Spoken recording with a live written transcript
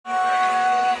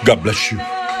God bless you.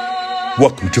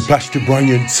 Welcome to Pastor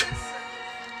Brian's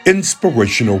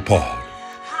Inspirational Pod.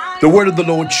 The word of the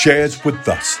Lord shares with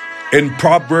us in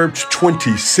Proverbs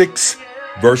 26,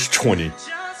 verse 20.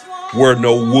 Where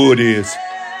no wood is,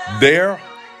 there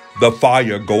the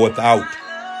fire goeth out.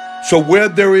 So where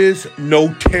there is no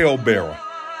talebearer,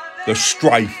 the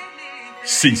strife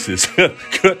ceases.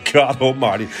 Good God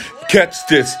Almighty. Catch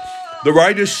this. The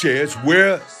writer shares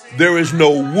where there is no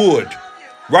wood,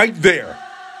 right there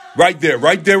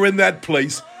in that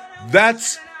place,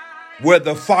 that's where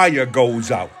the fire goes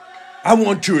out. I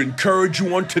want to encourage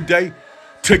you on today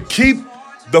to keep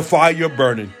the fire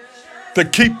burning, to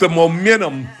keep the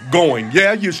momentum going.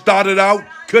 Yeah, you started out,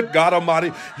 good God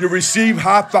Almighty, you received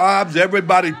high fives.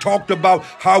 Everybody talked about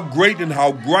how great and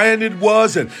how grand it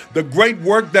was and the great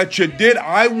work that you did.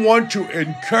 I want to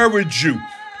encourage you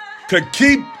to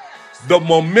keep the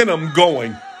momentum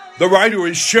going. The writer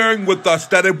is sharing with us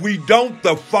that if we don't,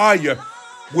 the fire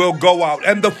will go out.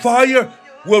 And the fire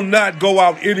will not go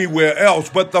out anywhere else,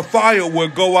 but the fire will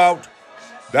go out.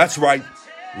 That's right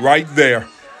there.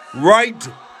 Right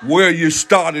where you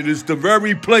started is the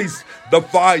very place the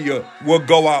fire will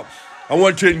go out. I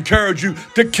want to encourage you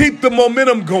to keep the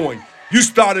momentum going. You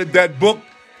started that book,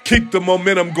 keep the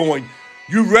momentum going.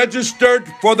 You registered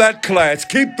for that class,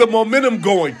 keep the momentum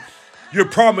going. You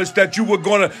promised that you were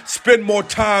going to spend more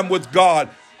time with God.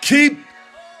 Keep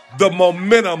the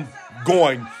momentum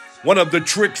going. One of the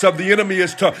tricks of the enemy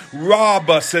is to rob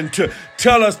us and to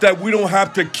tell us that we don't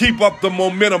have to keep up the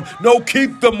momentum. No,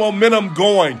 keep the momentum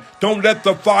going. Don't let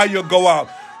the fire go out.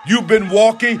 You've been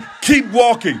walking, keep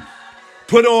walking.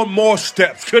 Put on more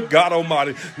steps. Good God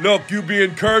Almighty. Look, you be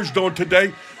encouraged on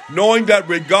today, knowing that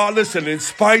regardless and in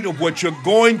spite of what you're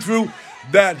going through,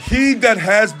 that he that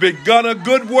has begun a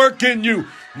good work in you.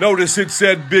 Notice it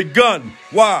said begun.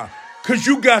 Why? Because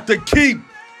you got to keep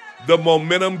the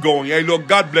momentum going. Hey, look,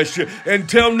 God bless you.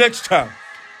 Until next time,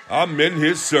 I'm in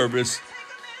his service.